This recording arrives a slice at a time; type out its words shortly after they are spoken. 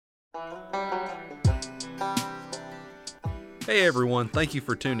Hey everyone, thank you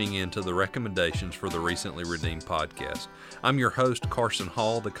for tuning in to the Recommendations for the Recently Redeemed podcast. I'm your host, Carson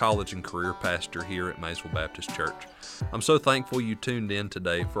Hall, the college and career pastor here at Maysville Baptist Church. I'm so thankful you tuned in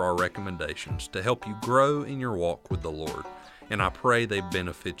today for our recommendations to help you grow in your walk with the Lord, and I pray they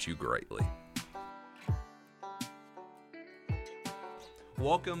benefit you greatly.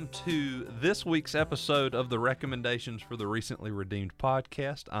 Welcome to this week's episode of the Recommendations for the Recently Redeemed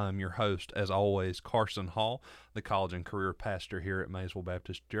podcast. I'm your host, as always, Carson Hall, the college and career pastor here at Maysville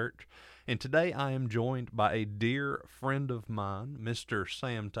Baptist Church. And today I am joined by a dear friend of mine, Mr.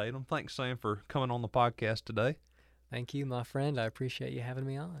 Sam Tatum. Thanks, Sam, for coming on the podcast today. Thank you, my friend. I appreciate you having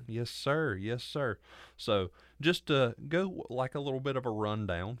me on. Yes, sir. Yes, sir. So just to go like a little bit of a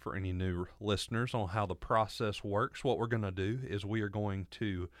rundown for any new listeners on how the process works, what we're going to do is we are going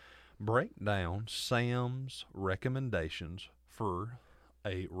to break down Sam's recommendations for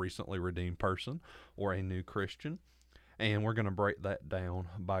a recently redeemed person or a new Christian. And we're going to break that down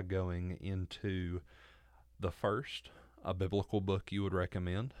by going into the first, a biblical book you would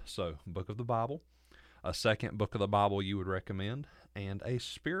recommend. So, book of the Bible. A second book of the Bible you would recommend, and a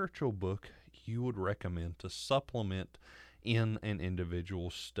spiritual book you would recommend to supplement in an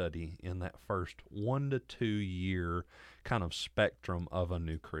individual study in that first 1 to 2 year kind of spectrum of a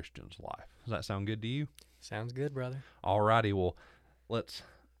new Christian's life. Does that sound good to you? Sounds good, brother. Alrighty, well, let's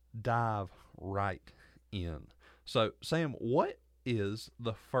dive right in. So, Sam, what is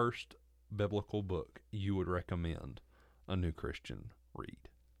the first biblical book you would recommend a new Christian read?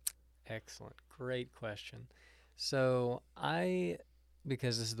 Excellent. Great question. So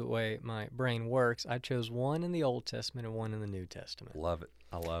because this is the way my brain works, I chose one in the Old Testament and one in the New Testament. Love it.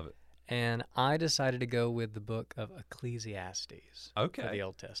 I love it. And I decided to go with the book of Ecclesiastes for the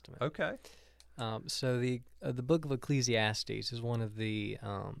Old Testament. Okay. So the book of Ecclesiastes is one of the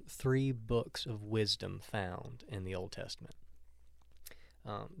 3 books of wisdom found in the Old Testament.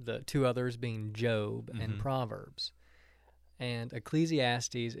 The 2 others being Job and Proverbs. And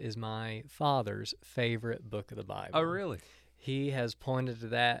Ecclesiastes is my father's favorite book of the Bible. Oh, really? He has pointed to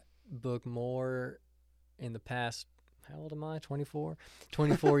that book more in the past, how old am I, 24?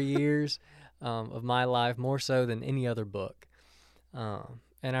 24 years of my life, more so than any other book. And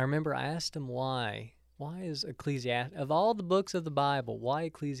I remember I asked him why. Why is Ecclesiastes, of all the books of the Bible, why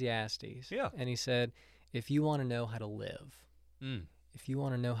Ecclesiastes? Yeah. And he said, if you want to know how to live, if you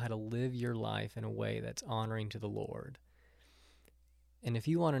want to know how to live your life in a way that's honoring to the Lord, and if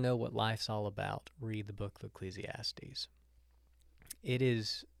you want to know what life's all about, read the book of Ecclesiastes. It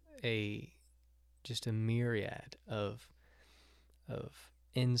is just a myriad of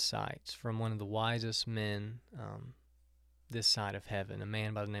insights from one of the wisest men this side of heaven, a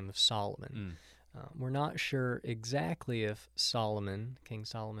man by the name of Solomon. We're not sure exactly if King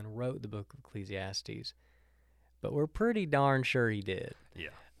Solomon, wrote the book of Ecclesiastes, but we're pretty darn sure he did.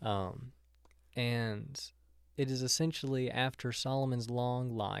 Yeah. And it is essentially after Solomon's long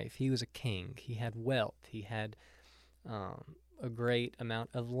life. He was a king. He had wealth. He had a great amount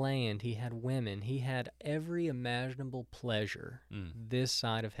of land. He had women. He had every imaginable pleasure this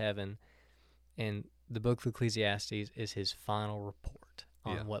side of heaven. And the book of Ecclesiastes is his final report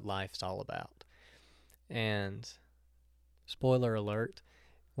on what life's all about. And spoiler alert,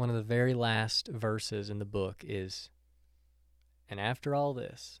 one of the very last verses in the book is, and after all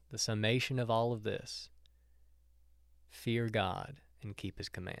this, the summation of all of this, fear God and keep His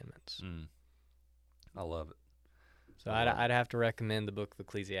commandments. I love it. So I'd have to recommend the book of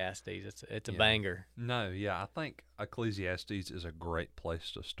Ecclesiastes. It's a banger. No, yeah, I think Ecclesiastes is a great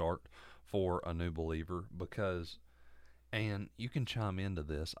place to start for a new believer because, and you can chime into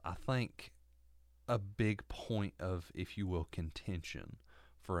this, I think a big point of, if you will, contention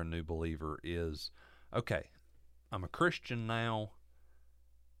for a new believer is, okay, I'm a Christian now,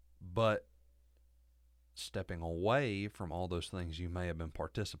 but stepping away from all those things you may have been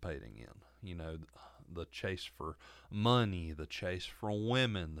participating in. You know, the chase for money, the chase for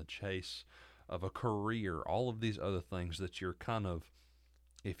women, the chase of a career, all of these other things that you're kind of,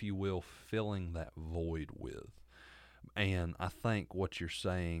 if you will, filling that void with. And I think what you're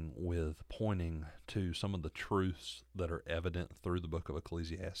saying with pointing to some of the truths that are evident through the book of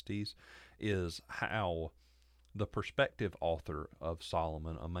Ecclesiastes is how the perspective author of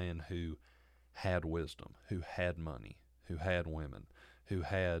Solomon, a man who had wisdom, who had money, who had women, who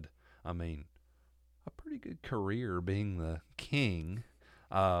had, a pretty good career being the king.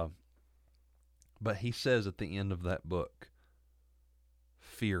 But he says at the end of that book,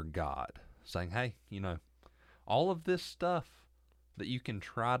 fear God, saying, hey, all of this stuff that you can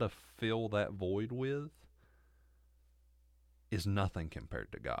try to fill that void with, is nothing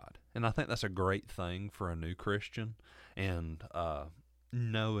compared to God. And I think that's a great thing for a new Christian, and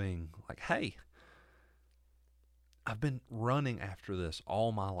knowing, like, hey, I've been running after this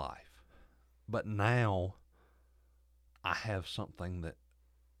all my life, but now I have something that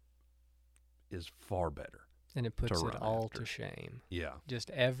is far better And it to puts it run all after. to shame. Yeah. Just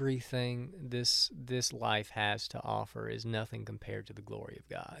everything this life has to offer is nothing compared to the glory of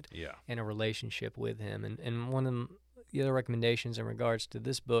God Yeah. and a relationship with Him. And one of the other recommendations in regards to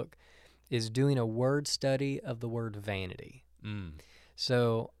this book is doing a word study of the word vanity.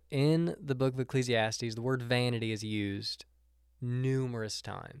 So in the book of Ecclesiastes, the word vanity is used numerous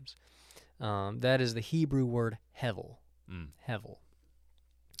times. That is the Hebrew word hevel. Hevel.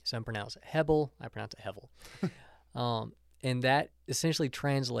 Some pronounce it Hebel. I pronounce it Hevel. And that essentially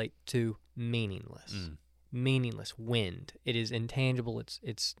translates to meaningless. Meaningless. Wind. It is intangible.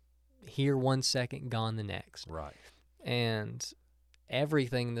 It's here 1 second, gone the next. Right. And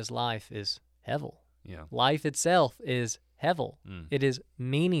everything in this life is Hevel. Yeah. Life itself is Hevel. It is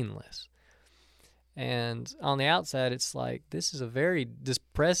meaningless. And on the outside, it's like, this is a very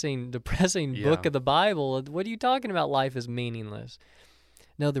depressing book of the Bible. What are you talking about? Life is meaningless.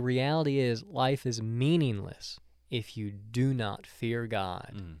 No, the reality is life is meaningless if you do not fear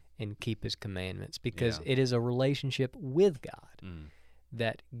God and keep His commandments, because it is a relationship with God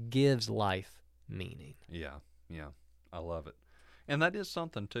that gives life meaning. Yeah. Yeah. I love it. And that is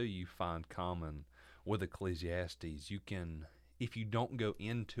something, too, you find common with Ecclesiastes. You can, if you don't go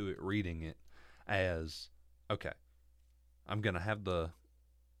into it reading it as, okay, I'm going to have the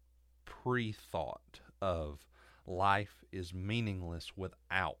pre-thought of life is meaningless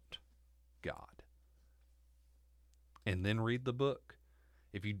without God, and then read the book.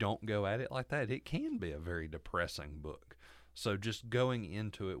 If you don't go at it like that, it can be a very depressing book. So just going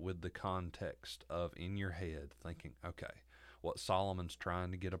into it with the context of, in your head, thinking, okay, what Solomon's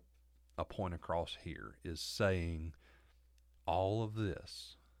trying to get a point across here is saying all of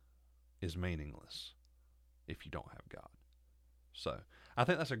this is meaningless if you don't have God. So I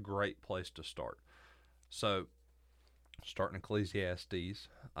think that's a great place to start. So starting Ecclesiastes,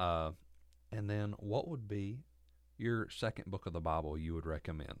 and then what would be your second book of the Bible you would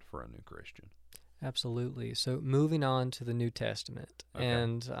recommend for a new Christian? Absolutely. So moving on to the New Testament,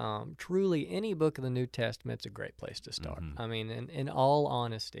 and truly any book of the New Testament's a great place to start. I mean, in all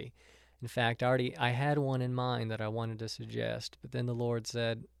honesty. In fact, I had one in mind that I wanted to suggest, but then the Lord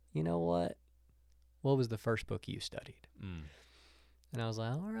said, you know what? What was the first book you studied? And I was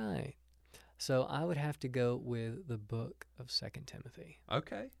like, all right. So I would have to go with the book of 2 Timothy.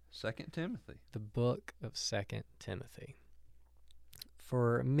 Okay, 2 Timothy. The book of 2 Timothy.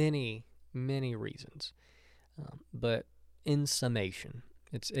 For many, many reasons. But in summation,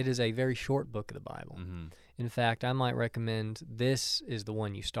 it is a very short book of the Bible. In fact, I might recommend this is the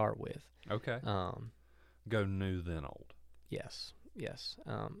one you start with. Okay. Go new then old. Yes.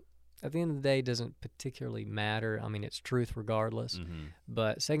 At the end of the day, it doesn't particularly matter. I mean, it's truth regardless.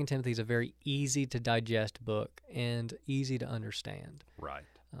 But 2 Timothy is a very easy to digest book and easy to understand. Right.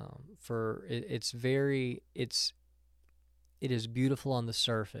 It is beautiful on the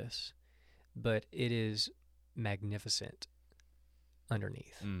surface, but it is magnificent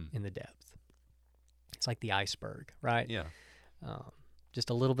underneath in the depth. It's like the iceberg, right? Yeah.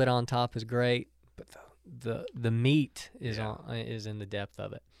 Just a little bit on top is great, but the meat is in the depth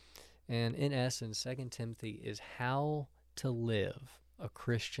of it. And in essence, 2 Timothy is how to live a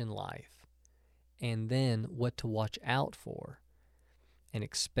Christian life, and then what to watch out for and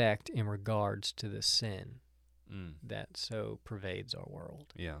expect in regards to the sin that so pervades our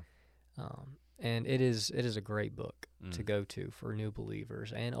world. Yeah. And it is a great book to go to for new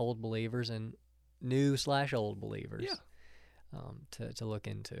believers and old believers and new/old believers to look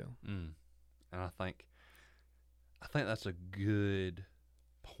into. And I think that's a good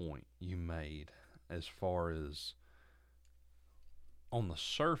point you made, as far as on the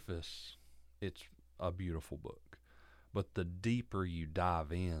surface it's a beautiful book, but the deeper you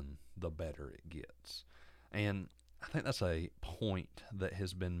dive in, the better it gets. And I think that's a point that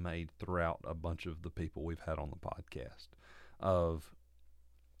has been made throughout a bunch of the people we've had on the podcast, of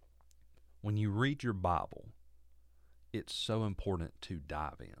when you read your Bible, it's so important to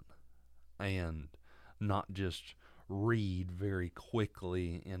dive in and not just read very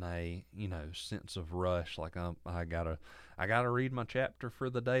quickly in a sense of rush, like I gotta read my chapter for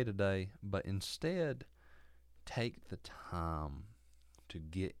the day today, but instead take the time to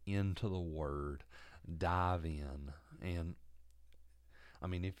get into the Word, dive in. And I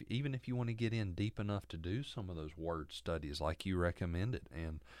mean, even if you want to get in deep enough to do some of those word studies like you recommended,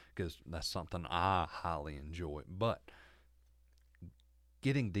 and because that's something I highly enjoy, but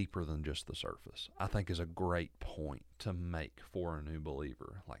getting deeper than just the surface, I think, is a great point to make for a new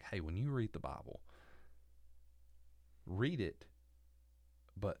believer. Like, hey, when you read the Bible, read it,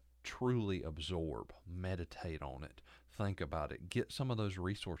 but truly absorb, meditate on it, think about it, get some of those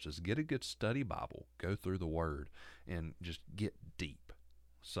resources, get a good study Bible, go through the Word, and just get deep.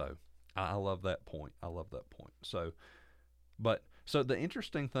 So I love that point. I love that point. So the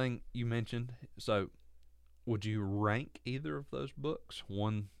interesting thing you mentioned, so would you rank either of those books,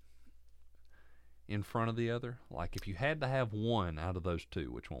 one in front of the other? Like, if you had to have one out of those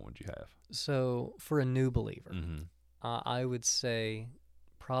two, which one would you have? So for a new believer, Mm-hmm. I would say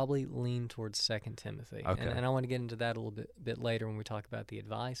probably lean towards Second Timothy. Okay. And I want to get into that a little bit later when we talk about the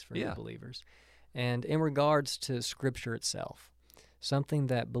advice for new Yeah. believers. And in regards to Scripture itself, something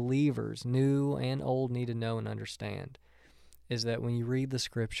that believers, new and old, need to know and understand is that when you read the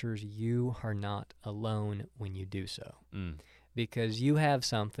Scriptures, you are not alone when you do so. Because you have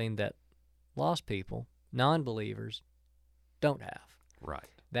something that lost people, non-believers, don't have. Right.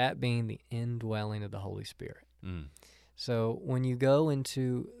 That being the indwelling of the Holy Spirit. Mm. So when you go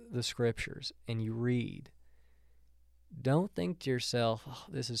into the Scriptures and you read, don't think to yourself, oh,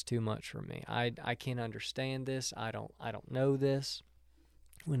 this is too much for me. I can't understand this. I don't know this.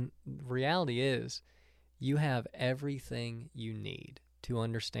 When the reality is, you have everything you need to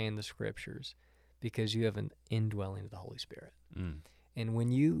understand the Scriptures because you have an indwelling of the Holy Spirit. Mm. And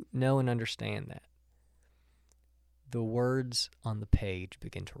when you know and understand that, the words on the page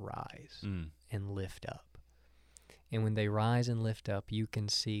begin to rise and lift up. And when they rise and lift up, you can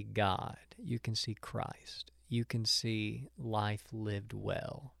see God. You can see Christ. You can see life lived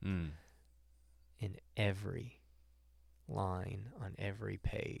well in every line, on every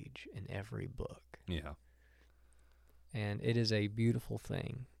page, in every book. Yeah. And it is a beautiful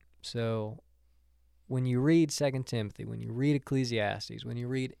thing. So when you read 2 Timothy, when you read Ecclesiastes, when you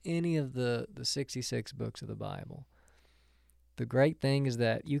read any of the 66 books of the Bible, the great thing is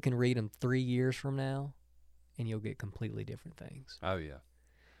that you can read them 3 years from now, and you'll get completely different things. Oh, yeah.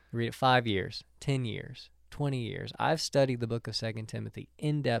 Read it 5 years, 10 years, 20 years. I've studied the book of 2 Timothy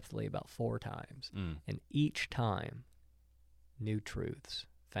in-depthly about 4 times, and each time, new truths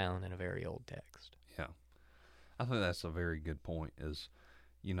found in a very old text. Yeah. I think that's a very good point is,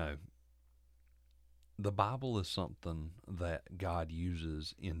 the Bible is something that God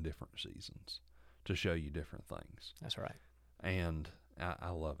uses in different seasons to show you different things. That's right. And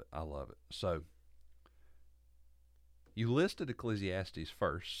I love it. I love it. So you listed Ecclesiastes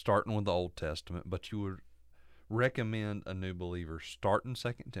first, starting with the Old Testament, but you would recommend a new believer start in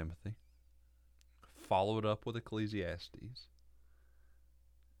 2 Timothy, follow it up with Ecclesiastes,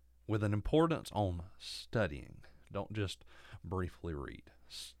 with an importance on studying. Don't just briefly read.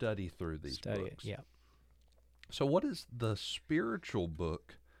 Study through these books. Study it, yeah. So what is the spiritual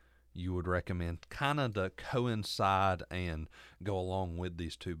book you would recommend kind of to coincide and go along with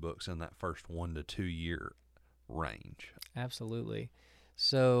these two books in that first 1 to 2 year range? Absolutely.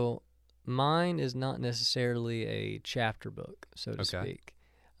 So mine is not necessarily a chapter book, so to speak.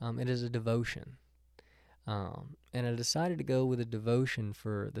 It is a devotion. And I decided to go with a devotion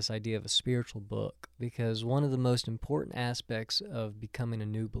for this idea of a spiritual book because one of the most important aspects of becoming a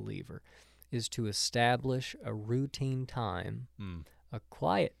new believer is to establish a routine time, a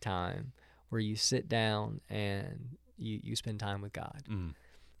quiet time where you sit down and you spend time with God.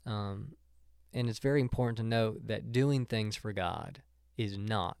 And it's very important to note that doing things for God is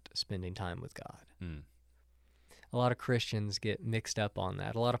not spending time with God. A lot of Christians get mixed up on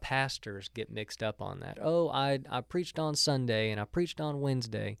that. A lot of pastors get mixed up on that. Oh, I preached on Sunday and I preached on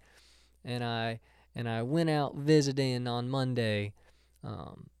Wednesday, and I went out visiting on Monday,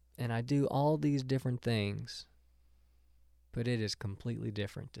 and I do all these different things. But it is completely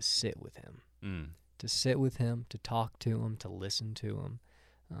different to sit with Him, to sit with Him, to talk to Him, to listen to Him,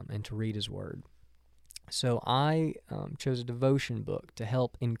 and to read His Word. So I chose a devotion book to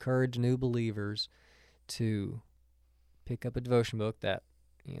help encourage new believers to pick up a devotion book that,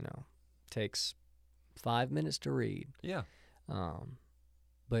 takes 5 minutes to read. Yeah.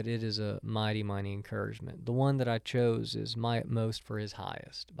 But it is a mighty, mighty encouragement. The one that I chose is My Utmost for His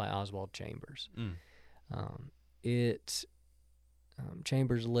Highest by Oswald Chambers.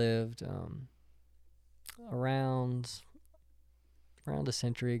 Chambers lived around a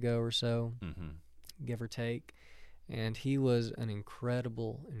century ago or so, give or take. And he was an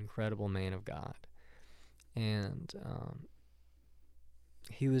incredible, incredible man of God. And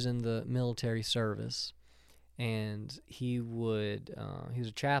he was in the military service, and he was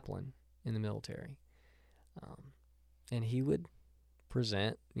a chaplain in the military. And he would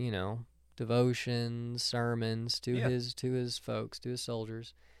present, devotions, sermons to Yeah. his folks, to his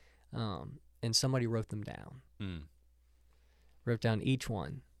soldiers, and somebody wrote them down. Wrote down each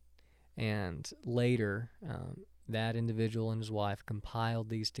one, and later that individual and his wife compiled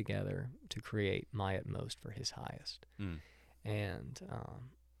these together to create My Utmost for His Highest. And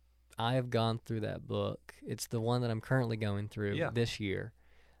I have gone through that book. It's the one that I'm currently going through this year.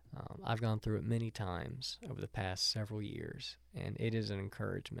 I've gone through it many times over the past several years, and it is an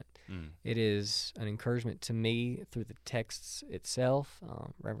encouragement. It is an encouragement to me through the texts itself,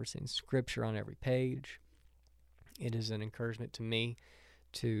 referencing Scripture on every page. It is an encouragement to me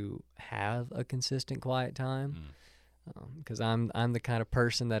to have a consistent quiet time, because I'm the kind of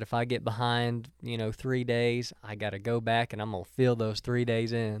person that if I get behind, 3 days, I got to go back and I'm gonna fill those 3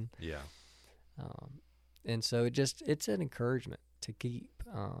 days in. Yeah. And so it's an encouragement to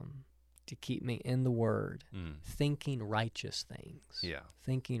keep me in the Word, thinking righteous things. Yeah.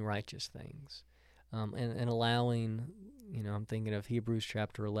 Thinking righteous things, and allowing, I'm thinking of Hebrews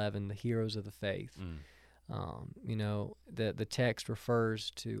chapter 11, the heroes of the faith. The text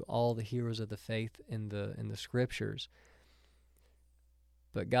refers to all the heroes of the faith in the Scriptures,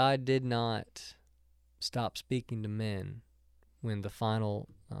 but God did not stop speaking to men when the final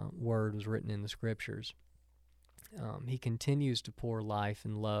word was written in the Scriptures. He continues to pour life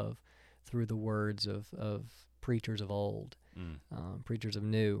and love through the words of preachers of old, preachers of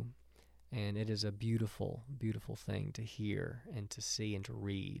new, and it is a beautiful, beautiful thing to hear and to see and to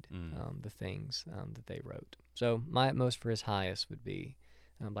read the things that they wrote. So My Utmost for His Highest would be,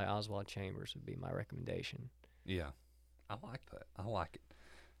 by Oswald Chambers, would be my recommendation. Yeah, I like that. I like it.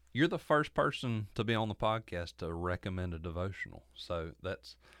 You're the first person to be on the podcast to recommend a devotional, so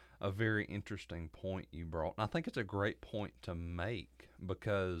that's a very interesting point you brought. And I think it's a great point to make,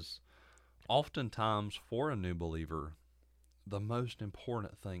 because oftentimes for a new believer, the most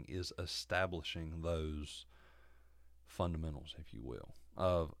important thing is establishing those fundamentals, if you will,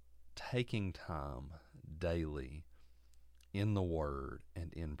 of taking time daily in the Word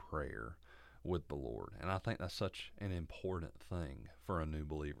and in prayer with the Lord. And I think that's such an important thing for a new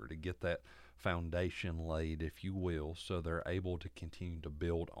believer, to get that foundation laid, if you will, so they're able to continue to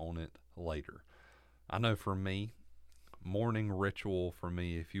build on it later. I know for me, morning ritual for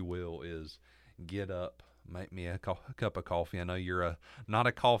me, if you will, is get up, make me a cup of coffee. I know you're not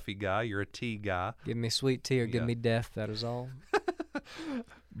a coffee guy, you're a tea guy. Give me sweet tea or give me death, that is all.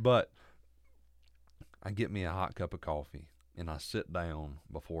 But I get me a hot cup of coffee, and I sit down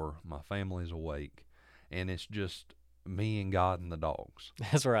before my family's awake, and it's just me and God and the dogs.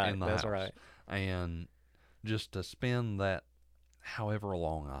 That's right. In the That's house. right. And just to spend that however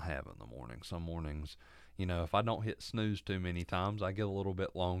long I have in the morning. Some mornings, if I don't hit snooze too many times, I get a little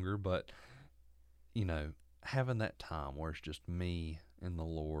bit longer, but having that time where it's just me and the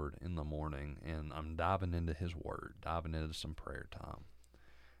Lord in the morning, and I'm diving into His Word, diving into some prayer time,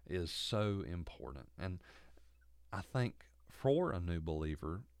 is so important. And I think for a new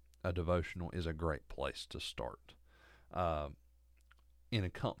believer, a devotional is a great place to start, in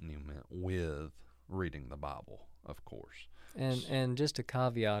accompaniment with reading the Bible, of course. And just a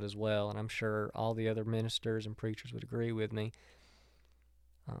caveat as well, and I'm sure all the other ministers and preachers would agree with me,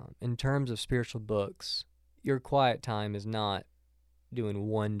 in terms of spiritual books, your quiet time is not doing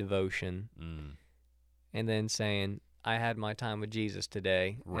one devotion and then saying, I had my time with Jesus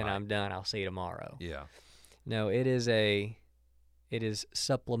today, and I'm done, I'll see you tomorrow. Yeah. No, it is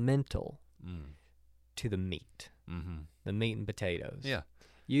supplemental to the meat, the meat and potatoes. Yeah.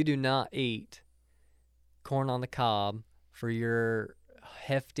 You do not eat corn on the cob for your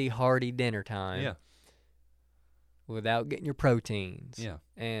hefty, hearty dinner time. Yeah. Without getting your proteins. Yeah.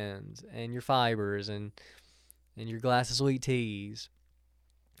 And your fibers and your glass of sweet teas.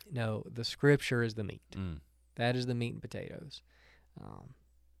 No, the Scripture is the meat. That is the meat and potatoes.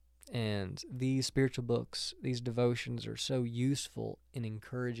 And these spiritual books, these devotions, are so useful in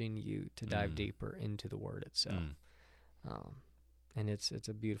encouraging you to dive deeper into the Word itself. And it's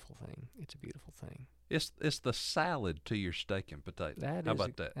a beautiful thing. It's a beautiful thing. It's the salad to your steak and potato. How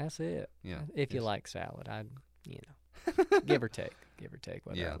about that? That's it. Yeah. If you like salad, give or take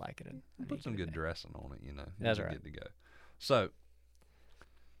whether I like it. Put some good dressing on it, That's you're right. good to go. So,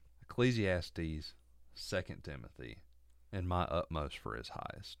 Ecclesiastes, 2 Timothy, and My Utmost for His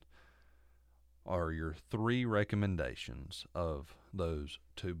Highest are your 3 recommendations of those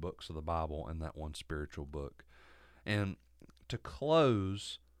 2 books of the Bible and that one spiritual book. And to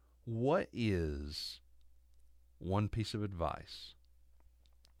close, what is one piece of advice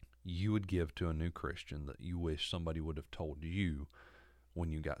you would give to a new Christian that you wish somebody would have told you when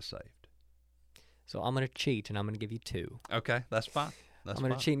you got saved? So I'm going to cheat, and I'm going to give you 2. Okay, that's fine. That's I'm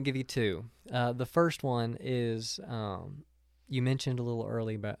going fine. to cheat and give you two. The first one is you mentioned a little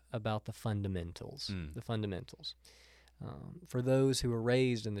early about the fundamentals. The fundamentals. For those who were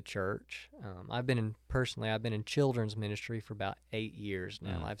raised in the church, I've been in children's ministry for about 8 years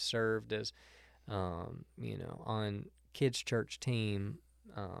now. I've served as, on kids' church teams.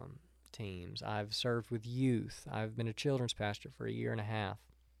 I've served with youth. I've been a children's pastor for a year and a half.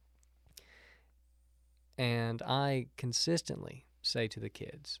 And I consistently say to the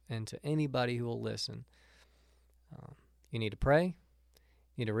kids and to anybody who will listen, you need to pray,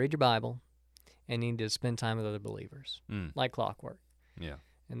 you need to read your Bible, and you need to spend time with other believers, like clockwork. Yeah.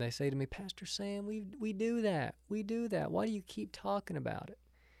 And they say to me, Pastor Sam, we do that. We do that. Why do you keep talking about it?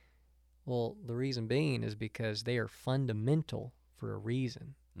 Well, the reason being is because they are fundamental for a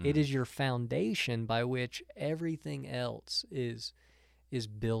reason. It is your foundation by which everything else is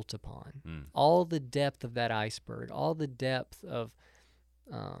built upon. All the depth of that iceberg, all the depth of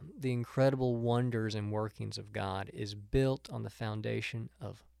the incredible wonders and workings of God is built on the foundation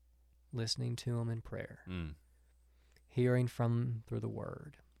of listening to Him in prayer, hearing from Him through the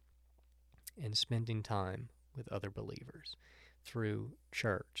Word, and spending time with other believers through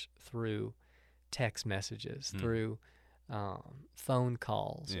church, through text messages, through phone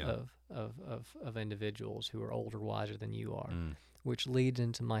calls of individuals who are older, wiser than you are, which leads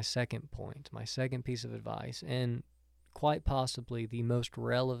into my second point, my second piece of advice, and quite possibly the most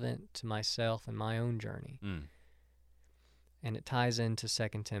relevant to myself and my own journey. And it ties into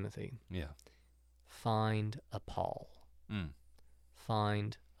 2 Timothy. Yeah. Find a Paul.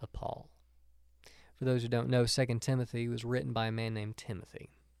 Find a Paul. For those who don't know, 2 Timothy was written by a man named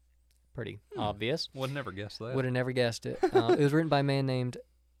Timothy. Pretty obvious. Would never guess that. Would have never guessed it. It was written by a man named,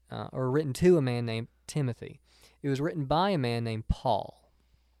 or written to a man named Timothy. It was written by a man named Paul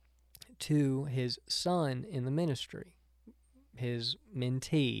to his son in the ministry, his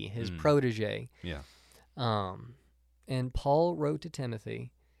mentee, his protege. Yeah. And Paul wrote to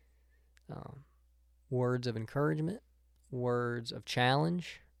Timothy words of encouragement, words of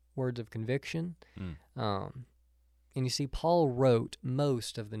challenge, words of conviction. And you see, Paul wrote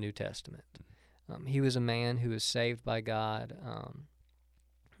most of the New Testament. He was a man who was saved by God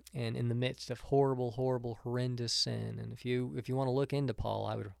and in the midst of horrible, horrendous sin. And if you want to look into Paul,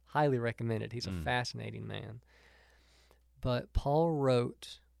 I would highly recommend it. He's a fascinating man. But Paul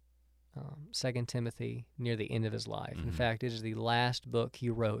wrote 2 Timothy near the end of his life. In fact, it is the last book he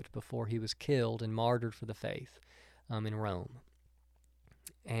wrote before he was killed and martyred for the faith in Rome.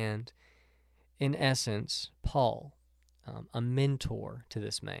 And in essence, Paul, a mentor to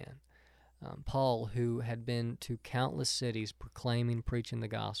this man, Paul, who had been to countless cities proclaiming, preaching the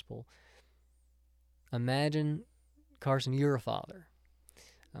gospel. Imagine, Carson, you're a father.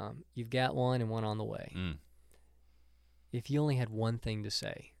 You've got one and one on the way. If you only had one thing to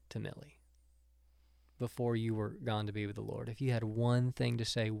say to Millie before you were gone to be with the Lord, if you had one thing to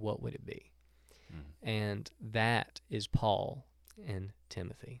say, what would it be? And that is Paul and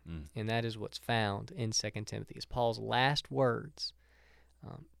Timothy. And that is what's found in 2 Timothy. It's Paul's last words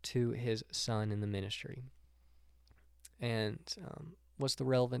to his son in the ministry. And what's the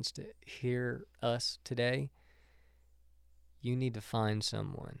relevance to hear us today? You need to find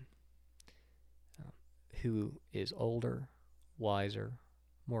someone who is older, wiser,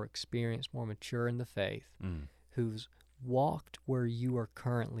 more experienced, more mature in the faith, who's walked where you are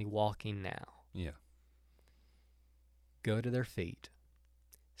currently walking now. Yeah. Go to their feet,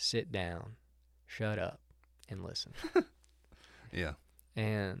 sit down, shut up, and listen. Yeah.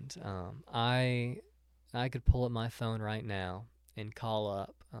 And I could pull up my phone right now and call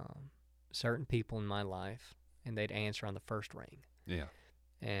up certain people in my life, and they'd answer on the first ring. Yeah.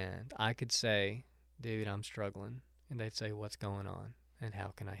 And I could say, dude, I'm struggling. And they'd say, what's going on? And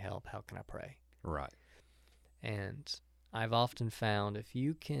how can I help? How can I pray? Right. And I've often found if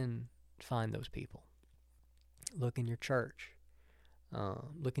you can find those people, look in your church,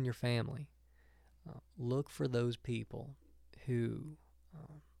 look in your family, look for those people who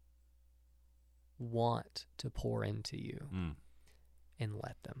want to pour into you and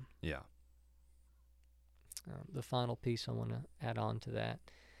let them. Yeah. The final piece I want to add on to that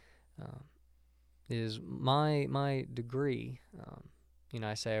is my degree.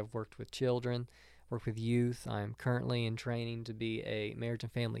 I say I've worked with children, worked with youth. I'm currently in training to be a marriage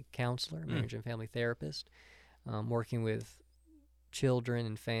and family counselor, marriage and family therapist, working with children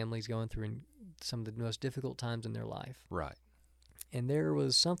and families going through some of the most difficult times in their life. Right. And there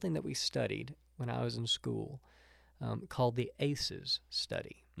was something that we studied when I was in school called the ACEs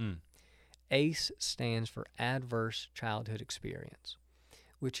study. ACE stands for Adverse Childhood Experience,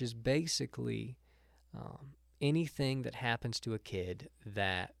 which is basically anything that happens to a kid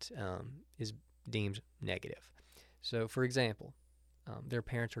that is deemed negative. So, for example, their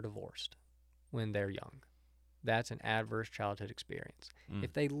parents are divorced when they're young. That's an adverse childhood experience.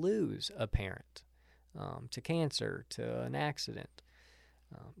 If they lose a parent to cancer, to an accident,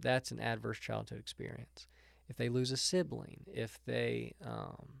 that's an adverse childhood experience. If they lose a sibling, if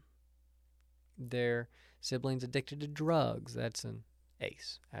their sibling's addicted to drugs, that's an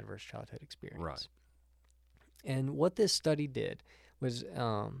ACE, adverse childhood experience. Right. And what this study did was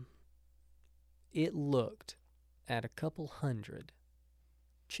it looked at a couple hundred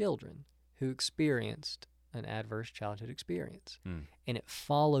children who experienced an adverse childhood experience, and it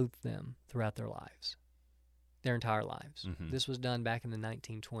followed them throughout their lives, their entire lives. This was done back in the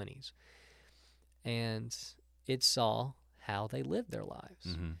 1920s, and it saw how they lived their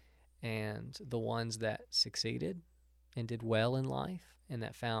lives. And the ones that succeeded and did well in life and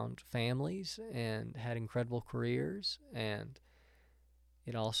that found families and had incredible careers, and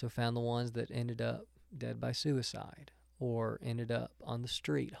it also found the ones that ended up dead by suicide or ended up on the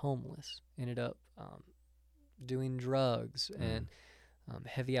street homeless, ended up doing drugs and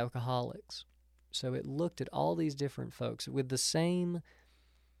heavy alcoholics. So it looked at all these different folks with the same,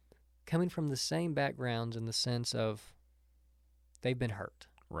 coming from the same backgrounds in the sense of they've been hurt.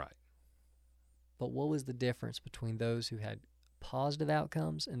 Right. But what was the difference between those who had positive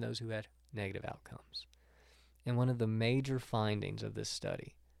outcomes and those who had negative outcomes? And one of the major findings of this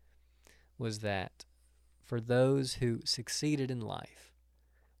study was that for those who succeeded in life,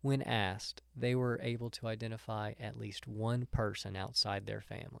 when asked, they were able to identify at least one person outside their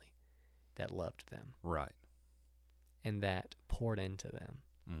family that loved them. Right. And that poured into them.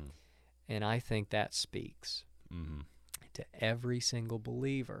 And I think that speaks to every single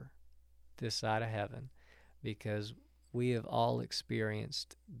believer this side of heaven, because we have all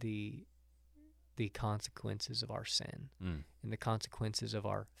experienced the consequences of our sin and the consequences of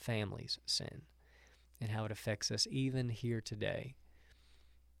our family's sin and how it affects us even here today.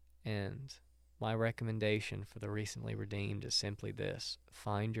 And my recommendation for the recently redeemed is simply this: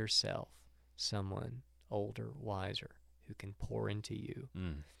 find yourself someone older, wiser, who can pour into you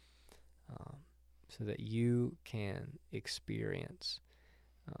so that you can experience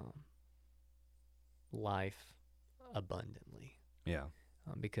life abundantly. Yeah.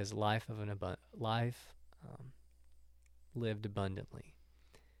 Because life lived abundantly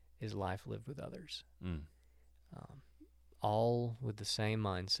is life lived with others. All with the same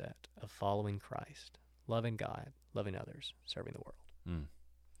mindset of following Christ, loving God, loving others, serving the world.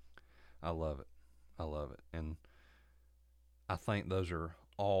 I love it. I love it. And I think those are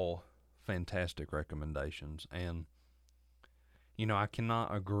all fantastic recommendations. And, you know, I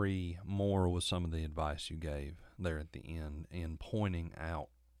cannot agree more with some of the advice you gave there at the end in pointing out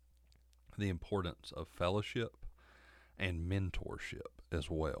the importance of fellowship and mentorship as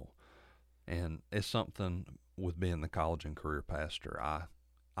well. And it's something with being the college and career pastor, I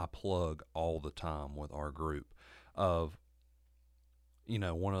plug all the time with our group of, you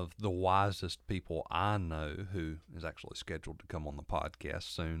know, one of the wisest people I know who is actually scheduled to come on the podcast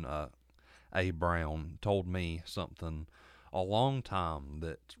soon, A. Brown, told me something a long time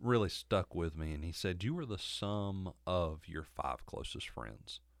that really stuck with me. And he said, you are the sum of your 5 closest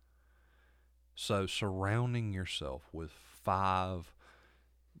friends. So surrounding yourself with 5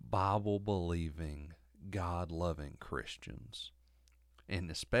 Bible-believing, God-loving Christians, and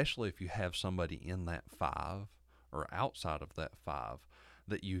especially if you have somebody in that 5 or outside of that 5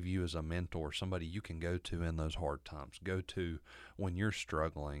 that you view as a mentor, somebody you can go to in those hard times, go to when you're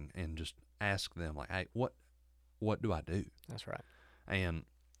struggling, and just ask them, like, hey, what do I do? That's right. And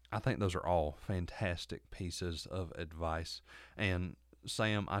I think those are all fantastic pieces of advice. And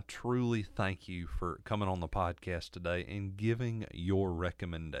Sam, I truly thank you for coming on the podcast today and giving your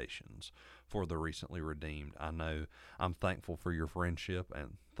recommendations for the recently redeemed. I know I'm thankful for your friendship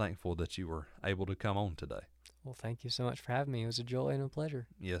and thankful that you were able to come on today. Well, thank you so much for having me. It was a joy and a pleasure.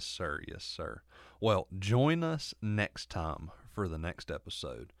 Yes, sir. Yes, sir. Well, join us next time for the next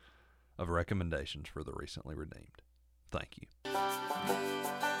episode of Recommendations for the Recently Redeemed. Thank you.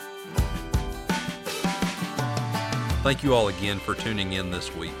 Thank you all again for tuning in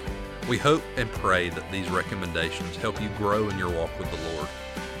this week. We hope and pray that these recommendations help you grow in your walk with the Lord.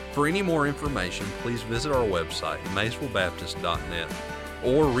 For any more information, please visit our website, maysvillebaptist.net,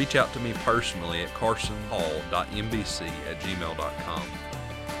 or reach out to me personally at carsonhall.mbc@gmail.com.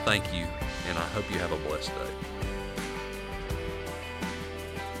 Thank you, and I hope you have a blessed day.